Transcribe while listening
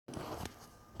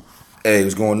Hey,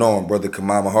 what's going on, brother?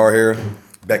 Kamal Mahar here,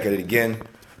 back at it again.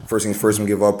 First things first, I'm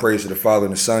gonna give all praise to the Father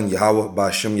and the Son, Yahweh,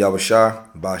 Ba'ashem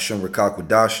Yahushua, Ba'ashem Rakak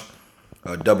Wadash.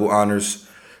 Double honors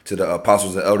to the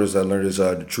apostles and elders that learned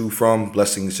the truth from.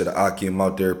 Blessings to the Akim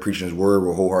out there preaching his word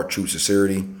with wholehearted true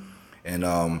sincerity.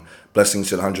 And blessings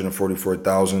to the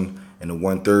 144,000 and the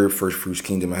 1/3 first fruits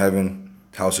kingdom of heaven,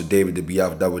 house of David, the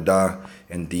Biaf Dawadah,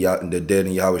 and the dead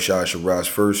in Yahweh Shah shall rise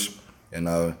first. And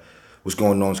what's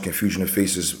going on is confusion of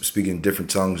faces, speaking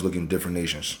different tongues, looking at different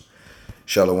nations.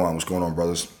 Shalom, what's going on,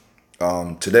 brothers?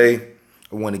 Today,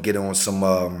 I want to get on some,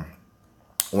 I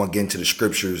want to get into the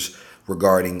scriptures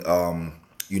regarding,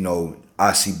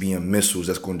 ICBM missiles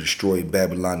that's going to destroy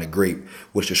Babylon the Great,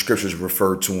 which the scriptures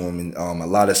refer to them in a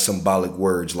lot of symbolic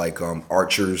words like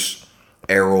archers,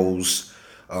 arrows,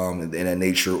 in that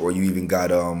nature, or you even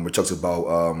got, where it talks about,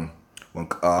 when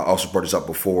I also brought this up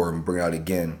before and bring it out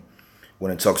again,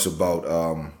 when it talks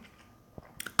about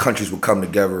countries will come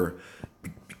together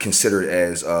considered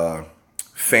as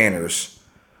fanners,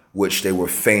 which they were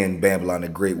fan Babylon the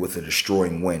Great with a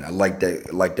destroying wind. I like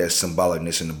that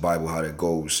symbolicness in the Bible, how that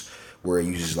goes, where it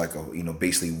uses like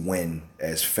basically wind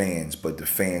as fans, but the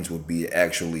fans would be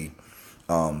actually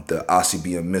the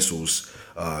ICBM missiles,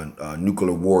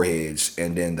 nuclear warheads,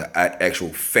 and then the actual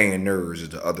fanners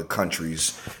of the other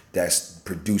countries that's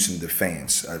producing the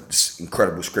fans. It's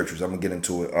incredible scriptures. I'm gonna get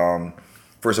into it.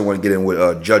 First, I want to get in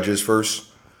with Judges first.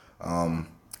 Kind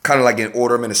of like in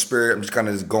order. I'm in the spirit. I'm just kind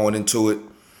of just going into it.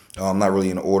 I'm not really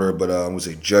in order, but I would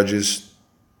say Judges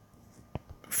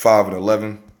 5 and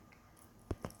 11.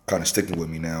 Kind of sticking with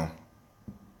me now.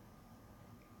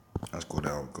 Let's go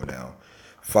down.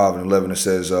 5 and 11. It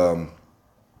says,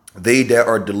 "They that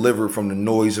are delivered from the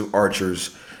noise of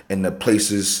archers and the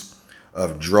places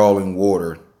of drawing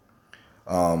water."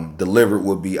 Delivered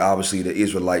would be obviously the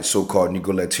Israelites, so-called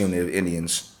Negro Latino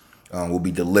Indians, will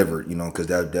be delivered, because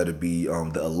that'd be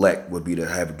the elect would be to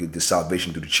have the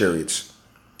salvation through the chariots,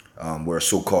 where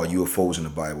so-called UFOs in the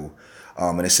Bible.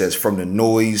 And it says from the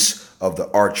noise of the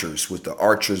archers, which the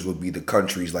archers would be the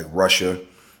countries like Russia,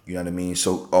 you know what I mean?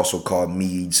 So also called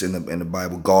Medes in the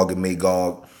Bible, Gog and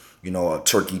Magog,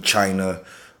 Turkey, China,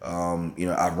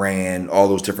 Iran, all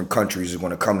those different countries are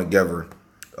going to come together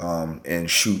and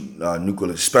shoot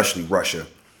nuclear, especially Russia.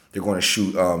 They're going to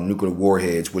shoot nuclear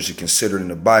warheads, which is considered in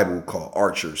the Bible called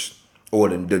archers, or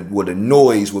the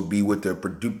noise would be what the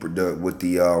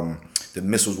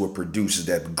missiles would produce is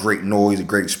that great noise, a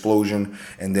great explosion,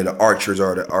 and then the archers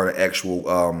are the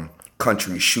actual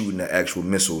countries shooting the actual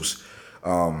missiles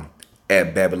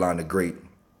at Babylon the Great,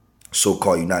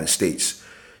 so-called United States,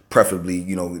 preferably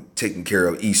taking care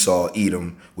of Esau,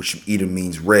 Edom, which Edom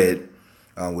means red.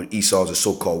 With Esau is a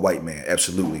so-called white man,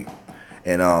 absolutely,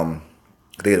 and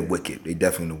they're the wicked. They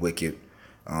definitely the wicked,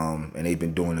 and they've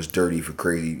been doing us dirty for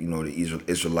crazy. The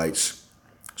Israelites,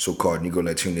 so-called Negro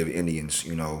Latino Indians.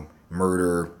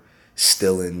 Murder,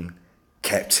 stealing,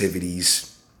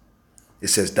 captivities. It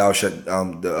says thou shalt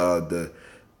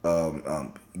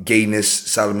gayness,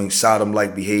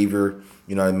 Sodom-like behavior.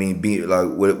 You know what I mean? Be like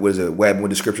what is it? What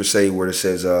the scripture say? Where it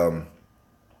says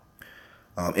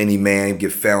any man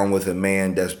get found with a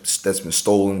man that's been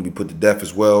stolen be put to death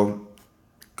as well,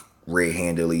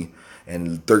 red-handedly.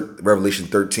 And Revelation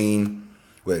 13,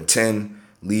 where 10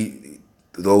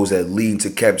 those that lead into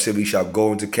captivity shall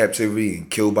go into captivity, and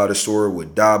killed by the sword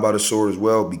would die by the sword as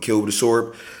well, be killed with the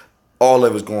sword. All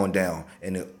of it's going down,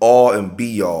 and it all and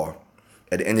be all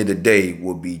at the end of the day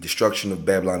will be destruction of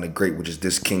Babylon the Great, which is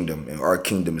this kingdom, and our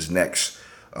kingdom is next.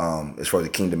 As far as the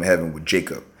kingdom of heaven with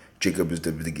Jacob. Jacob is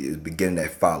the beginning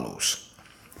that follows.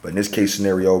 But in this case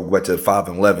scenario, we went to 5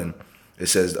 and 11. It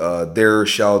says, there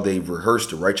shall they rehearse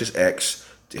the righteous acts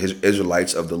to his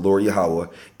Israelites of the Lord Yahweh,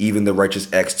 even the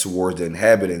righteous acts towards the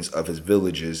inhabitants of his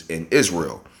villages in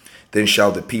Israel. Then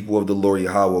shall the people of the Lord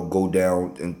Yahweh go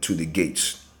down into the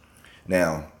gates.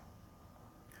 Now,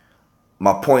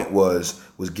 my point was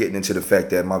getting into the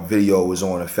fact that my video was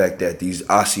on the fact that these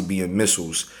ICBM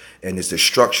missiles and this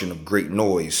destruction of great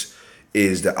noise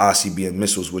is the ICBM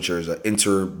missiles, which are an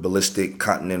interballistic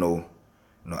continental,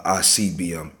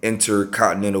 ICBM,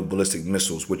 intercontinental ballistic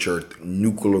missiles, which are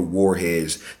nuclear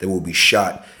warheads that will be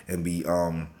shot and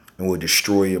will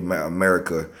destroy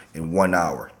America in 1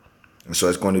 hour. And so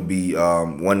it's going to be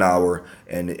 1 hour,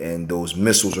 and those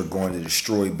missiles are going to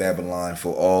destroy Babylon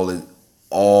for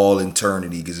all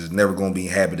eternity, because it's never going to be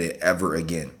inhabited ever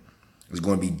again. It's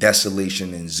going to be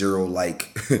desolation and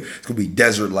zero-like. It's going to be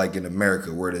desert-like in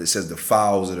America, where it says the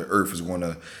fowls of the earth is going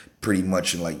to pretty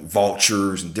much, and like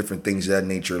vultures and different things of that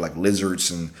nature, like lizards,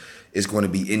 and it's going to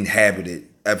be inhabited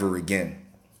ever again.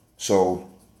 So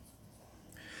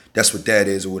That's what that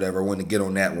is or whatever. I wanted to get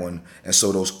on that one. And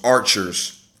so those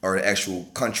archers are the actual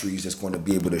countries that's going to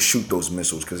be able to shoot those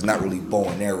missiles, because it's not really bow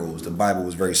and arrows. The Bible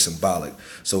was very symbolic.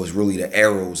 So it's really the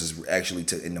arrows is actually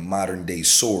in the modern day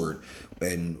sword,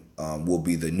 and will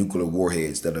be the nuclear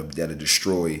warheads that'll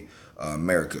destroy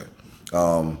America.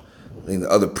 I think the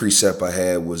other precept I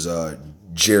had was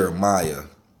Jeremiah.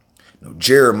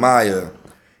 Jeremiah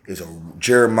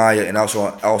Jeremiah, and also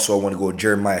I want to go to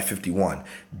Jeremiah 51.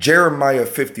 Jeremiah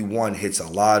 51 hits a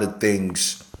lot of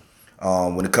things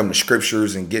when it comes to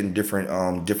scriptures and getting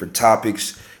different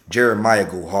topics. Jeremiah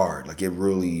go hard, like it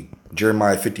really.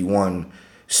 Jeremiah 51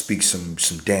 speaks some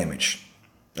damage.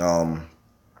 I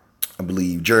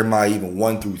believe Jeremiah even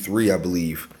 1 through 3. I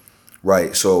believe,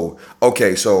 right? So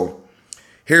okay, so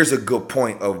here's a good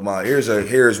point of my.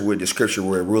 Here's with the scripture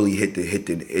where it really hit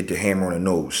the hammer on the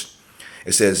nose.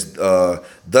 It says,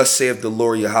 thus saith the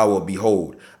Lord Yahweh,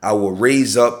 behold, I will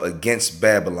raise up against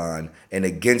Babylon and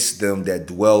against them that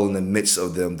dwell in the midst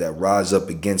of them that rise up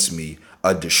against me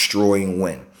a destroying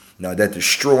wind. Now that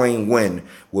destroying wind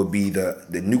will be the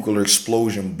nuclear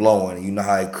explosion blowing. You know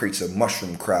how it creates a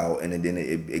mushroom cloud, and then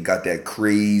it got that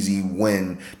crazy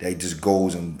wind that just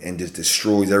goes and just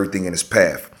destroys everything in its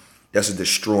path. That's a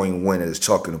destroying wind that it's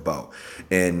talking about.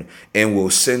 And will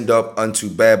send up unto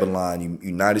Babylon,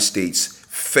 United States,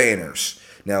 fanners.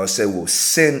 Now it said will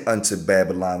send unto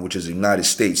Babylon, which is the United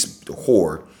States, the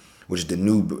whore, which is the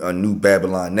new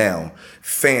Babylon now,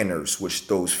 fanners, which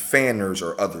those fanners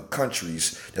are other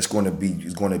countries that's going to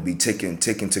be taken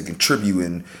to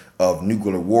contributing of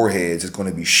nuclear warheads. It's going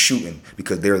to be shooting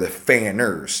because they're the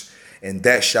fanners. And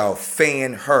that shall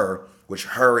fan her, which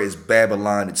her is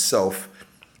Babylon itself,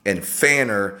 and fan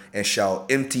her, and shall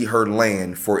empty her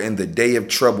land, for in the day of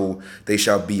trouble they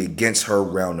shall be against her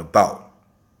round about.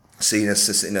 See, that's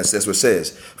what it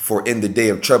says. For in the day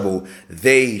of trouble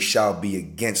they shall be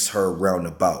against her round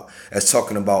about. That's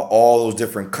talking about all those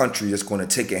different countries that's going to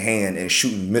take a hand and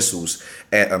shooting missiles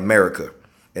at America.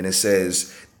 And it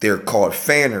says they're called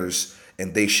fanners,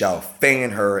 and they shall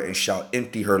fan her and shall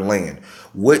empty her land.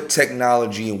 What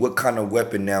technology and what kind of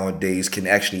weapon nowadays can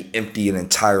actually empty an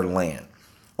entire land?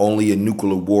 Only a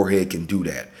nuclear warhead can do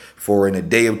that. For in a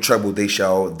day of trouble,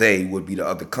 they would be the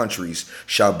other countries,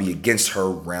 shall be against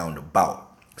her round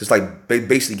about. It's like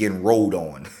basically getting rolled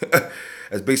on.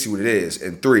 That's basically what it is.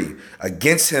 And 3,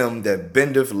 against him that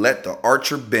bendeth, let the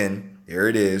archer bend. There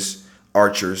it is,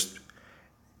 archers,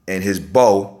 and his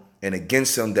bow. And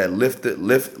against him that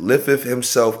lifteth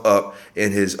himself up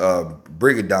in his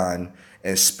brigandine,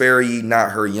 and spare ye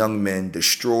not her young men,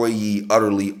 destroy ye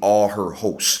utterly all her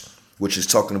hosts. Which is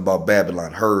talking about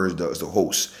Babylon. Her is the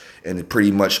host. And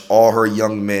pretty much all her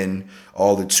young men,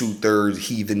 all the 2/3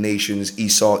 heathen nations,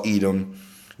 Esau, Edom,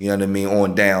 you know what I mean,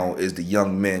 on down is the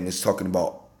young men. It's talking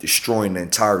about destroying the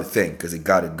entire thing because it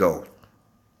got to go.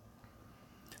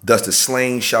 Thus the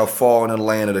slain shall fall in the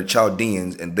land of the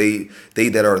Chaldeans, and they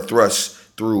that are thrust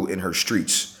through in her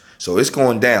streets. So it's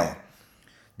going down.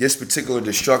 This particular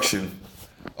destruction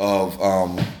of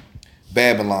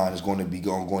Babylon is going to be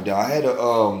going down. I had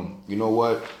a you know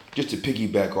what? Just to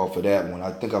piggyback off of that one,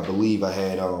 I believe I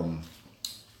had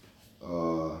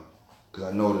because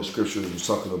I know the scriptures was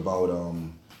talking about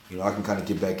I can kind of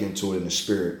get back into it in the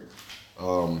spirit.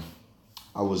 I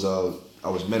was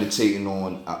meditating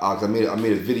on. I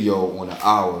made a video on an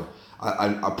hour.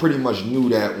 I pretty much knew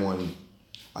that one.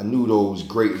 I knew those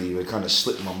greatly. It kind of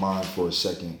slipped my mind for a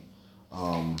second.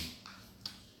 Let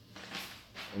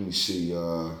me see.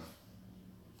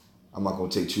 I'm not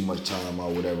gonna take too much time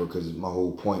or whatever because my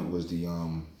whole point was the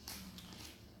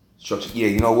structure. Yeah,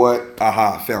 you know what?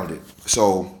 I found it.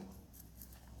 So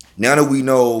now that we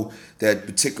know that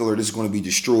particular this is going to be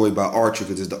destroyed by archer,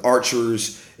 because it's the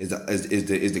archers is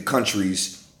the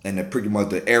countries, and the pretty much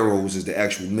the arrows is the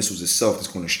actual missiles itself that's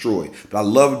going to destroy. But I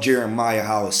love Jeremiah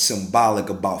how it's symbolic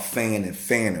about fan and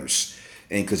fanners,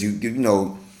 and because you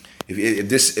know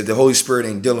if the Holy Spirit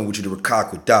ain't dealing with you, the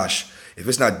Rakak with Dash. If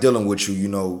it's not dealing with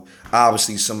you,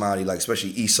 obviously somebody like, especially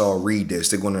Esau, read this.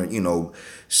 They're going to,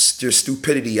 there's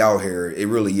stupidity out here. It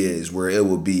really is, where it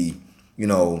will be,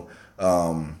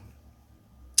 and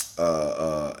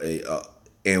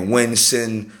when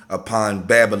send upon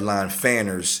Babylon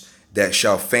fanners that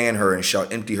shall fan her and shall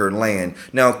empty her land.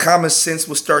 Now, common sense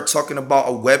will start talking about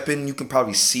a weapon. You can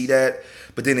probably see that.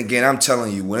 But then again, I'm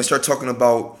telling you, when I start talking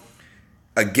about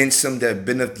against them that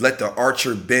bend, let the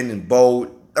archer bend and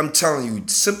bow, I'm telling you,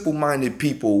 simple-minded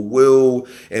people will,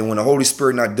 and when the Holy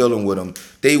Spirit not dealing with them,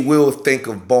 they will think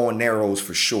of bow and arrows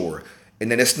for sure. And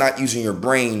then it's not using your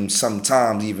brain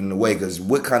sometimes even in the way, because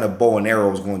what kind of bow and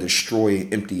arrow is going to destroy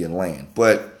and empty a land?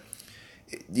 But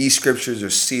these scriptures are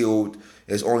sealed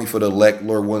It's only for the elect,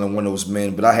 Lord willing, one of those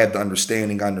men. But I have the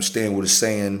understanding. I understand what it's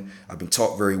saying. I've been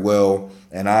taught very well,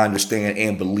 and I understand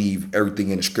and believe everything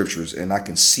in the scriptures. And I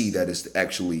can see that it's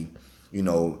actually,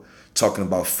 talking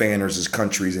about fanners as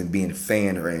countries and being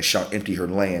fanned and shall empty her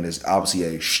land is obviously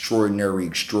an extraordinary,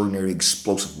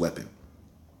 explosive weapon.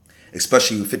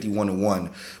 Especially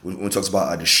 51:1 when it talks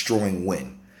about a destroying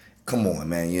wind. Come on,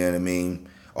 man. You know what I mean?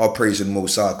 All praise to the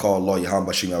Most High, call Allah Yahweh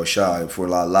Bashim Shai for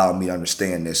allowing me to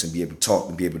understand this and be able to talk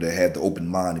and be able to have the open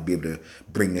mind and be able to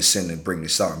bring this in and bring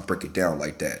this out and break it down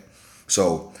like that.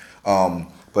 So,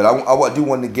 but I do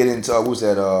want to get into, what was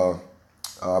that?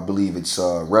 I believe it's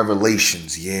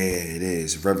Revelations. Yeah, it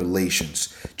is. Revelations.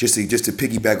 Just to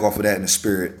piggyback off of that in the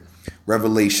spirit,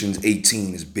 Revelations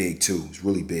 18 is big too. It's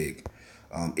really big.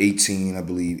 18, I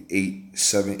believe, 8,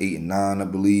 7, 8, and 9, I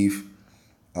believe.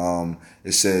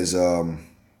 It says, let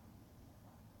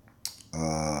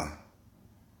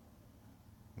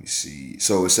me see.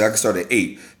 So I can start at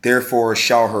 8. Therefore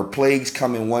shall her plagues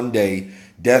come in one day,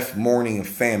 death, mourning, and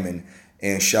famine,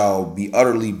 and shall be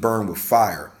utterly burned with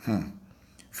fire.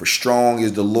 For strong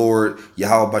is the Lord,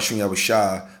 Yahweh Bashim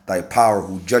Yahushua, thy power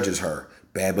who judges her.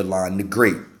 Babylon the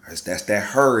Great. That's that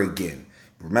her again.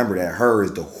 Remember that her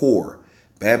is the whore.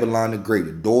 Babylon the Great,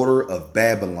 the daughter of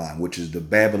Babylon, which is the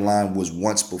Babylon was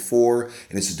once before,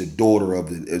 and this is the daughter of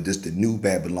the new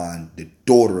Babylon, the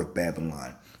daughter of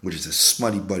Babylon, which is a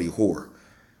smutty buddy whore.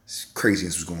 It's crazy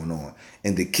this was going on.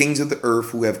 And the kings of the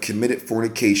earth who have committed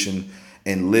fornication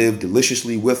and lived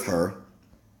deliciously with her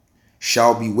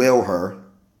shall bewail her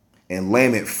and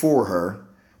lament for her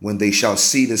when they shall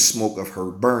see the smoke of her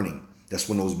burning. That's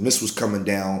when those missiles coming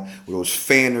down with those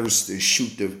fanners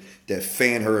that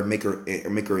fan her and make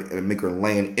her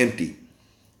land empty.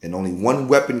 And only one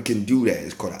weapon can do that.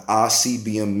 It's called an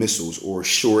ICBM missiles, or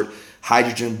short,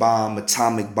 hydrogen bomb,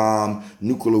 atomic bomb,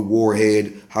 nuclear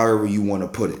warhead, however you want to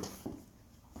put it.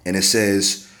 And it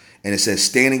says,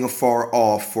 standing afar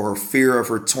off for her fear of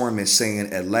her torment,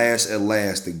 saying, at last,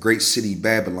 the great city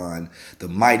Babylon, the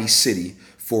mighty city,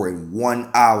 for in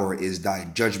 1 hour is thy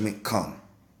judgment come.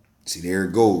 See, there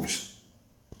it goes.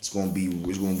 It's gonna be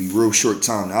real short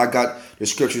time. Now I got the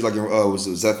scriptures like was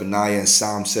Zephaniah and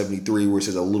Psalm 73 where it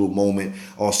says a little moment.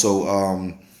 Also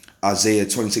Isaiah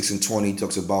 26:20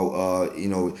 talks about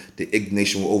the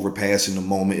indignation will overpass in a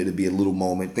moment. It'll be a little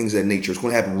moment. Things of that nature. It's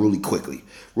gonna happen really quickly.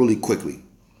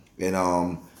 And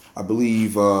I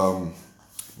believe my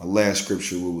last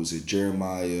scripture, what was it?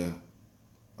 Jeremiah,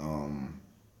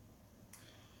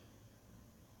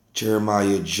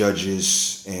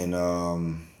 Judges, and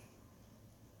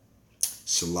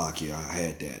Salakia. I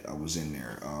had that. I was in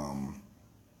there.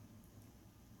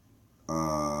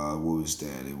 What was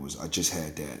that? I just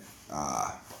had that.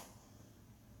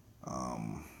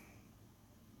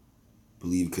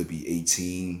 Believe it could be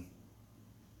 18.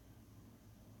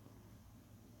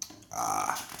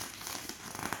 I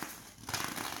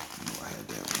had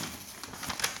that one.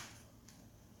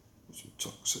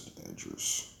 Set the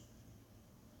address.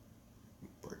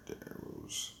 Break the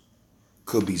arrows.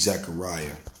 Could be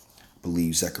Zechariah. I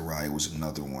believe Zechariah was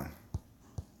another one.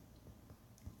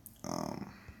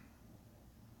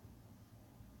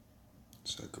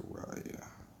 Zechariah.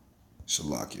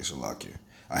 Salakia.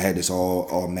 I had this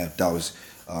all mapped out.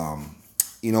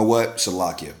 You know what?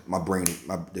 Salakia. My brain,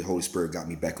 the Holy Spirit got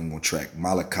me back on track.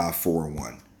 Malachi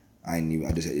 4:1.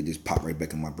 It just popped right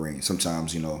back in my brain.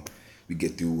 Sometimes, we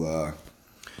get through.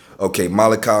 Okay,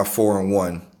 Malachi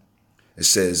 4:1. It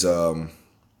says, let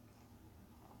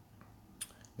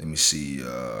me see.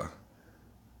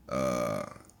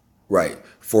 Right.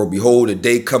 For behold, a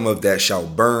day cometh that shall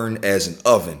burn as an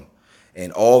oven,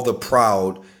 and all the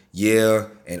proud,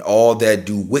 and all that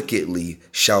do wickedly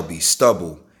shall be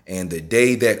stubble. And the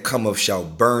day that cometh shall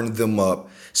burn them up,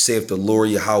 saith the Lord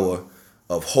Yahweh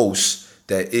of hosts,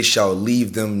 that it shall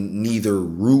leave them neither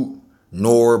root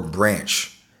nor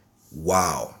branch.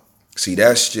 Wow. See,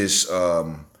 that's just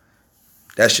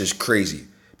crazy,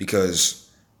 because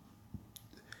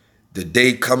the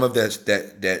day cometh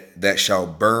that shall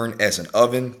burn as an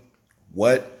oven.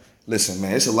 What? Listen,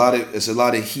 man, it's a lot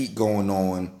of heat going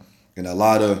on, and a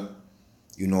lot of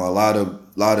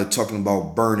talking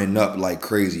about burning up like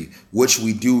crazy, which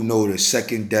we do know the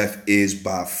second death is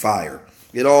by fire.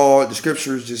 The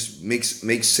scriptures just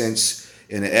makes sense,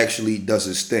 and it actually does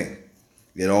its thing.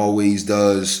 It always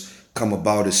does come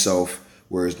about itself,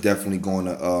 where it's definitely going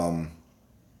to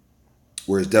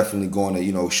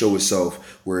show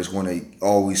itself, where it's going to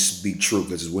always be true,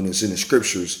 because when it's in the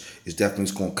scriptures, it's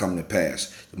definitely going to come to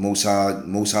pass. The Most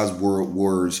High's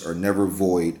words are never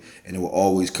void, and it will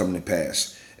always come to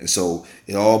pass. And so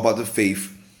it's all about the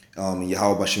faith. and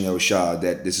Yahweh Bashem Yahushua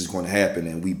that this is going to happen,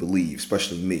 and we believe,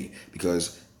 especially me,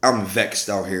 because I'm vexed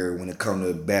out here when it comes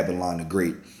to Babylon the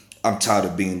Great. I'm tired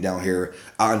of being down here.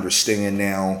 I understand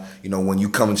now, when you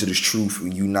come into this truth,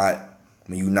 when you not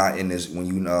in this, when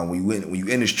you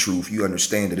in this truth, you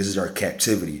understand that this is our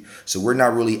captivity. So we're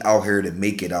not really out here to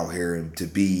make it out here and to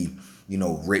be,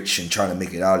 rich and trying to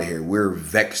make it out of here. We're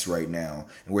vexed right now,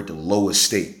 and we're at the lowest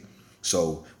state.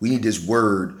 So we need this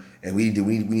word, and we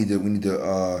need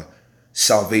the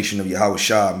salvation of Yahweh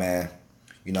Shah, man.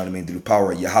 You know what I mean? Through the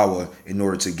power of Yahweh, in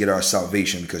order to get our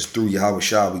salvation, because through Yahweh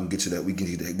Shah we can get to that. We can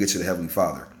get to the Heavenly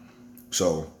Father.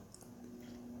 So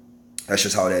that's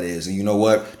just how that is. And you know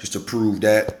what? Just to prove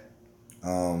that,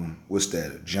 what's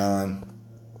that? John.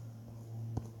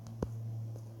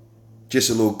 Just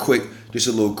a little quick. You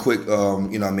know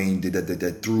what I mean?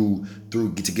 That through to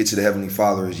get to the Heavenly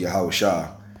Father is Yahweh Shah.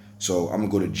 So I'm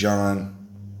gonna go to John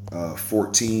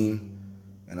 14,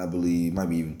 and I believe might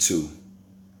be even 2.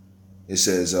 It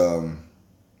says,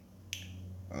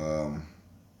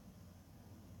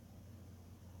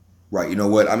 right, you know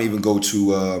what? I'm even go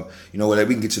to, you know what?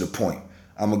 We can get to the point.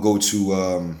 I'm going to go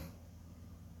to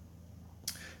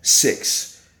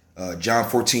 6. John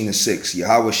 14:6.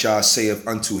 Yahweh Shah saith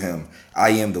unto him, I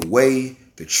am the way,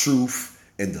 the truth,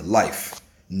 and the life.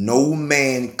 No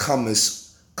man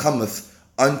cometh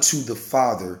unto the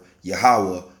Father,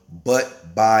 Yahweh,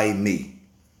 but by me.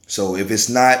 So if it's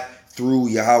not through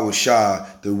Yahweh Shah,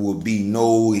 there will be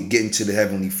no getting to the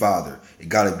Heavenly Father. It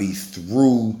got to be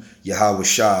through Yahweh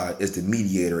Shah as the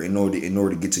mediator in order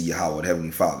to get to Yahweh, the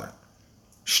Heavenly Father.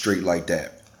 Straight like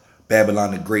that.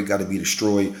 Babylon the Great got to be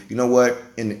destroyed. You know what?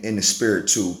 In the spirit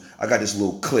too, I got this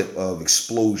little clip of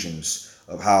explosions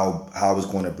of how it's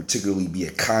going to particularly be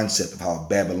a concept of how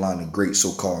Babylon the Great,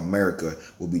 so-called America,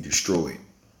 will be destroyed.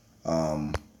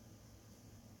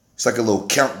 It's like a little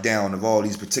countdown of all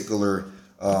these particular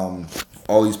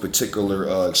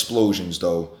explosions,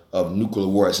 though, of nuclear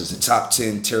war. It's the top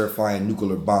 10 terrifying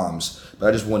nuclear bombs. But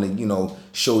I just want to,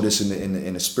 show this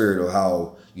in the spirit of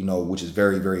how, which is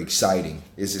very, very exciting.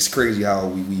 It's crazy how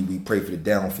we pray for the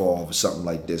downfall of something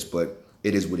like this, but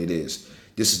it is what it is.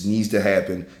 This needs to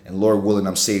happen, and Lord willing,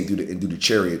 I'm saved through the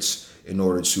chariots in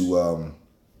order to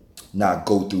not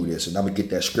go through this. And I'm gonna get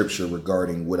that scripture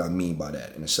regarding what I mean by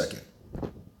that in a second.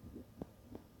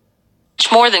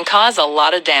 More than cause a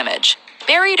lot of damage.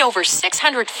 Buried over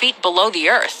 600 feet below the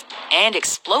earth and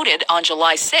exploded on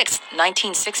July 6,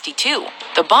 1962.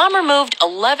 The bomb removed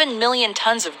 11 million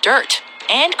tons of dirt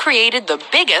and created the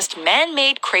biggest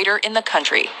man-made crater in the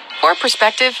country. For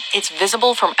perspective, it's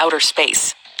visible from outer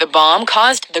space. The bomb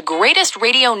caused the greatest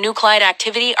radionuclide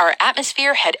activity our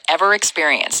atmosphere had ever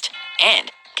experienced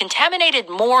and contaminated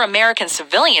more American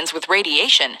civilians with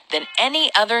radiation than any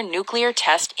other nuclear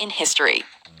test in history.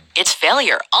 Its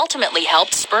failure ultimately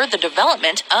helped spur the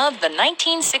development of the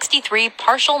 1963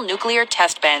 Partial Nuclear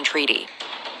Test Ban Treaty.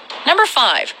 Number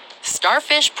 5.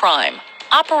 Starfish Prime,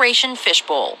 Operation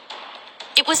Fishbowl.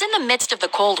 It was in the midst of the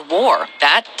Cold War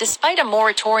that, despite a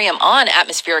moratorium on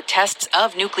atmospheric tests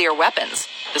of nuclear weapons,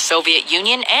 the Soviet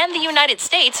Union and the United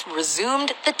States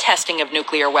resumed the testing of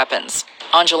nuclear weapons.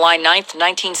 On July 9,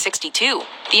 1962,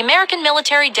 the American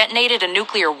military detonated a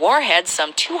nuclear warhead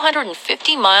some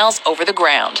 250 miles over the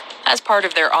ground as part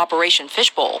of their Operation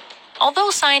Fishbowl. Although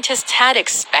scientists had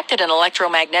expected an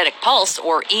electromagnetic pulse,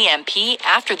 or EMP,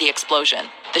 after the explosion,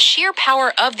 the sheer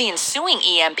power of the ensuing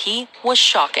EMP was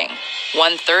shocking.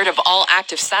 1/3 of all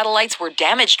active satellites were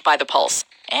damaged by the pulse,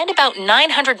 and about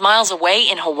 900 miles away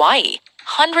in Hawaii,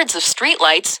 hundreds of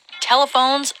streetlights,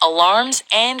 telephones, alarms,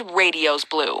 and radios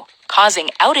blew, causing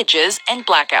outages and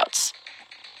blackouts.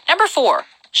 Number 4.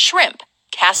 Shrimp,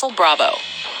 Castle Bravo.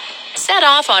 Set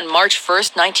off on March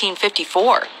 1st,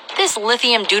 1954, this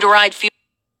lithium deuteride fuel...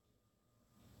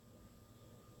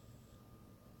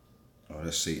 Oh,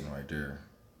 that's Satan right there.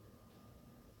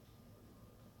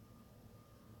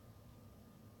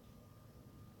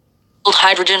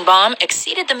 hydrogen bomb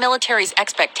exceeded the military's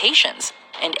expectations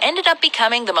and ended up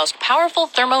becoming the most powerful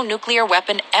thermonuclear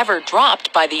weapon ever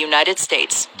dropped by the United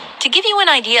States. To give you an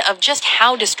idea of just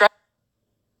how destructive...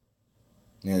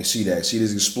 Yeah, you see that. See,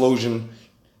 this explosion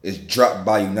is dropped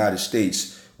by United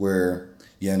States where,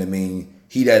 you know what I mean,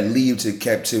 he that leave to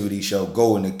captivity shall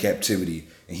go into captivity,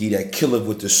 and he that killeth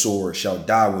with the sword shall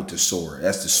die with the sword.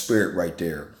 That's the spirit right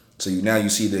there. So now you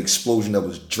see the explosion that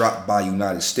was dropped by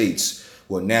United States.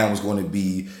 Well, now it's going to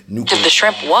be nuclear. The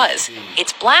shrimp was.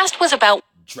 Its blast was about...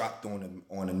 dropped on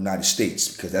the United States,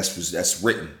 because that's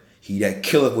written. He that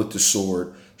killeth with the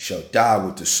sword shall die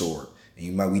with the sword.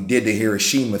 And we did the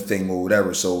Hiroshima thing or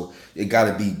whatever, so it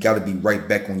gotta be right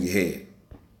back on your head.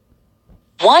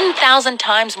 1,000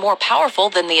 times more powerful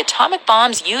than the atomic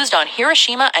bombs used on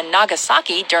Hiroshima and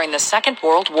Nagasaki during the Second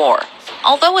World War.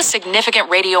 Although a significant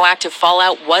radioactive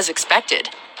fallout was expected,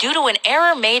 due to an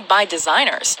error made by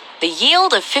designers, the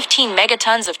yield of 15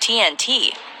 megatons of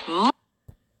TNT.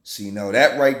 See, now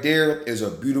that right there is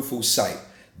a beautiful sight.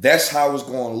 That's how it's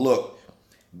going to look.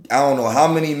 I don't know how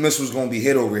many missiles going to be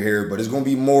hit over here, but it's going to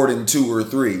be more than 2 or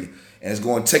 3. And it's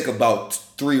going to take about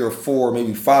 3 or 4,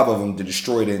 maybe 5 of them to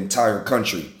destroy the entire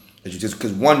country. Just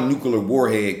because one nuclear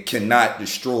warhead cannot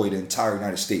destroy the entire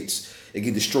United States. It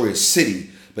can destroy a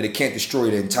city, but it can't destroy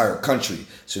the entire country.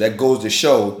 So that goes to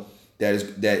show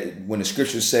that when the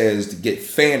scripture says to get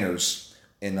fanners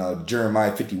in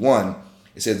Jeremiah 51,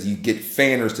 it says you get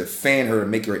fanners to fan her and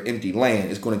make her an empty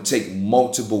land. It's going to take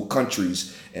multiple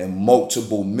countries and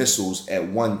multiple missiles at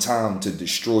one time to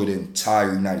destroy the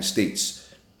entire United States.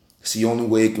 It's the only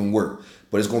way it can work.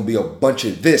 But it's going to be a bunch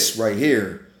of this right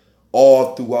here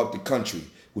all throughout the country,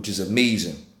 which is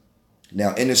amazing.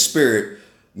 Now, in the spirit,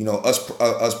 you know,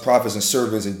 us prophets and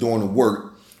servants and doing the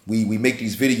work, we make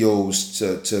these videos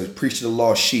to preach to the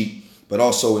lost sheep, but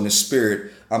also in the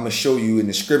spirit, I'm going to show you in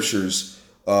the scriptures,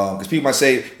 because people might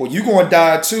say, well, you're going to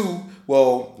die too.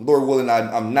 Well, Lord willing,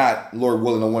 I'm not, Lord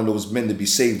willing, I'm one of those men to be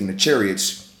saved in the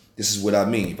chariots. This is what I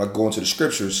mean. If I go into the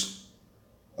scriptures,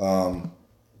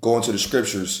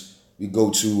 we go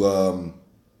to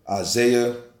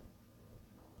Isaiah.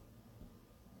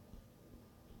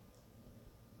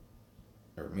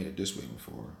 I made it this way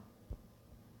before.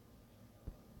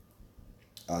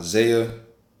 Isaiah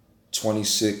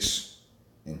 26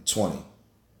 and 20.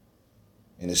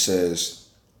 And it says,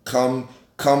 Come,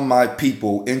 my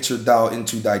people, enter thou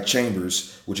into thy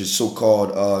chambers, which is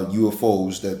so-called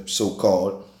UFOs, that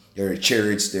so-called, they're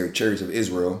chariots of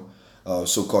Israel,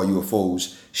 so-called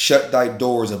UFOs. Shut thy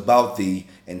doors about thee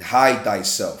and hide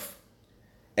thyself,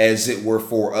 as it were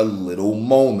for a little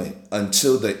moment,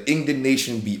 until the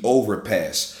indignation be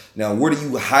overpassed. Now, what are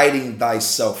you hiding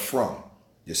thyself from?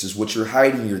 This is what you're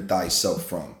hiding thyself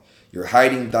from. You're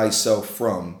hiding thyself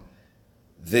from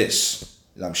this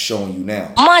that I'm showing you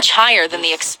now. Much higher than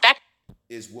the expected.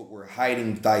 Is what we're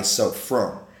hiding thyself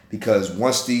from. Because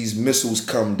once these missiles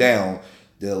come down,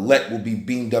 the elect will be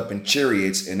beamed up in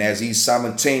chariots. And as these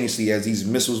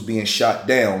missiles being shot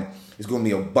down, it's going to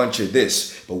be a bunch of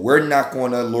this. But we're not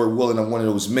going to, Lord willing, I'm one of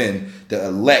those men. The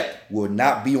elect will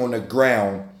not be on the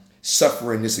ground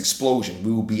suffering this explosion.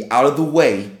 We will be out of the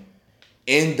way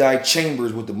in thy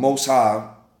chambers with the Most High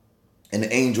and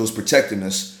the angels protecting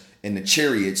us in the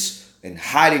chariots and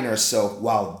hiding ourselves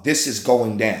while this is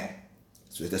going down.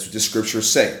 So that's what the scriptures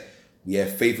say. We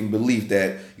have faith and belief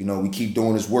that, you know, we keep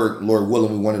doing this work. Lord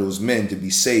willing, we're one of those men to be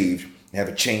saved and have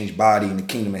a changed body in the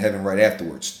kingdom of heaven right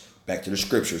afterwards. Back to the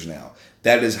scriptures now.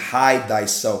 That is hide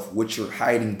thyself, what you're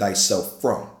hiding thyself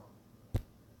from.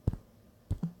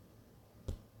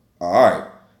 All right.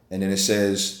 And then it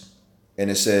says,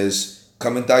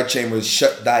 come in thy chambers,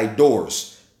 shut thy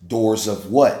doors. Doors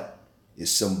of what? It's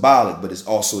symbolic, but it's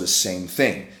also the same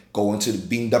thing. Go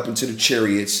beamed up into the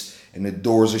chariots, and the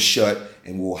doors are shut,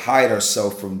 and we'll hide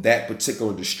ourselves from that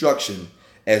particular destruction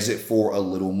as it for a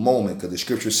little moment. Because the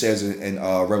scripture says in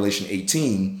Revelation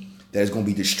 18 that it's going to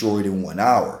be destroyed in 1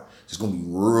 hour. It's going to be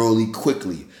really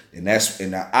quickly. And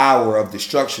the hour of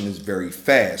destruction is very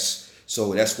fast.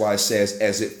 So that's why it says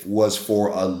as it was for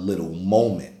a little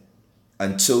moment,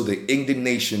 until the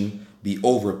indignation be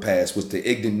overpassed, which the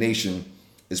indignation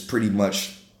is pretty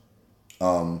much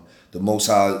the Most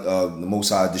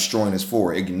High destroying us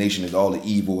for. Indignation is all the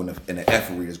evil and the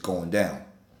effery that's going down.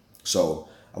 So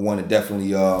I want to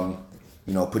definitely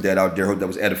put that out there. Hope that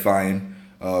was edifying.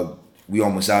 We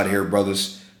almost out of here,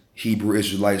 brothers. Hebrew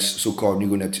Israelites, so-called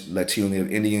Negro Latino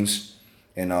Native Indians,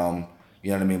 and you know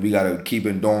what I mean. We gotta keep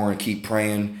enduring, keep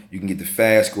praying. You can get the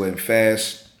fast. Go ahead and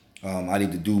fast. I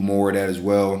need to do more of that as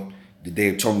well. The Day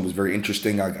of Atonement was very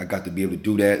interesting. I got to be able to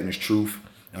do that in His truth.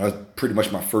 That's pretty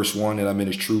much my first one that I'm in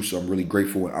His truth, so I'm really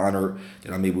grateful and honored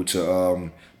that I'm able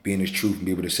to be in His truth and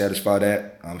be able to satisfy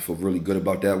that. I feel really good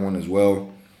about that one as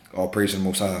well. All praise to the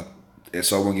Most High. And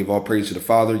so I want to give all praise to the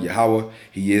Father, Yahweh.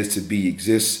 He is to be,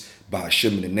 exists, by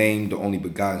Hashem in the name, the only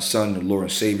begotten Son, the Lord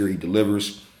and Savior. He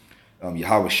delivers.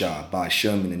 Yahweh Shah, by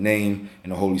Hashem in the name,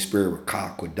 and the Holy Spirit,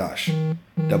 Rakah Kodash.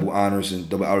 Double honors to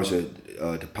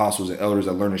the apostles and elders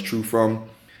I learned His truth from.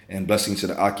 And blessings to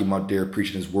the Akim out there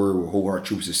preaching His word with whole heart,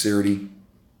 truth, sincerity.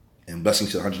 And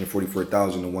blessings to the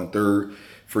 144,000 and 1/3,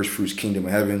 first fruits, kingdom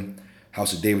of heaven,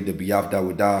 house of David, the Biyav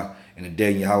Dawadah, and the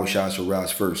day Yahweh Shah shall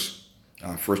rise first.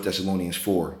 1 Thessalonians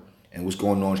 4. And what's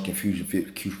going on is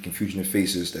confusion of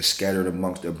faces that's scattered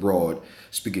amongst abroad,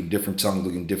 speaking different tongues,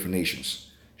 looking different nations.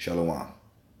 Shalom.